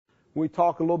We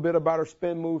talk a little bit about our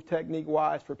spin move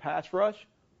technique-wise for pass rush.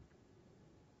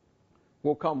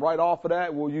 We'll come right off of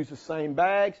that. We'll use the same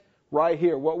bags right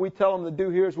here. What we tell them to do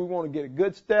here is we want to get a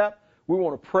good step. We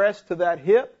want to press to that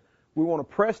hip. We want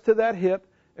to press to that hip,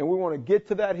 and we want to get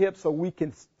to that hip so we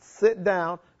can sit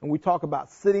down. And we talk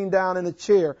about sitting down in the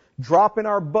chair, dropping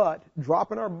our butt,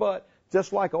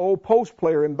 just like an old post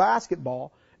player in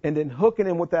basketball, and then hooking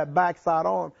him with that backside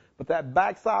arm. But that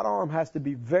backside arm has to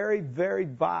be very, very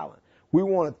violent. We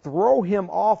want to throw him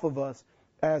off of us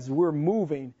as we're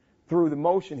moving through the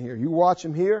motion here. You watch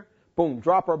him here. Boom,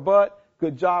 drop our butt.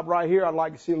 Good job right here. I'd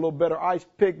like to see a little better ice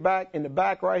pick back in the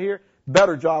back right here.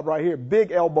 Better job right here.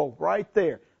 Big elbow right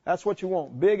there. That's what you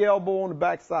want. Big elbow on the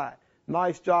backside.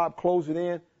 Nice job. Close it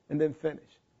in and then finish.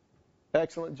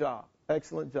 Excellent job.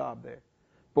 Excellent job there.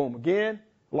 Boom. Again,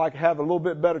 I'd like to have a little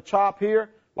bit better chop here.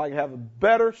 I'd like to have a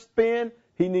better spin.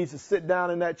 He needs to sit down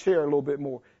in that chair a little bit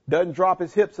more. Doesn't drop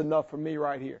his hips enough for me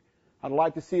right here. I'd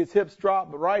like to see his hips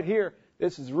drop, but right here,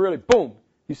 this is really boom.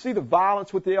 You see the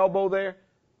violence with the elbow there?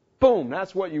 Boom.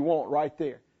 That's what you want right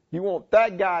there. You want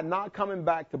that guy not coming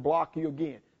back to block you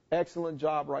again. Excellent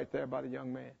job right there by the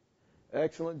young man.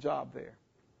 Excellent job there.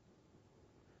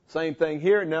 Same thing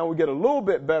here. Now we get a little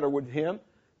bit better with him,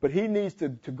 but he needs to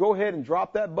go ahead and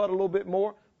drop that butt a little bit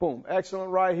more. Boom. Excellent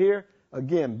right here.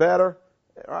 Again, better.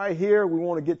 Right here, we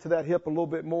want to get to that hip a little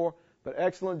bit more, but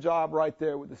excellent job right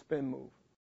there with the spin move.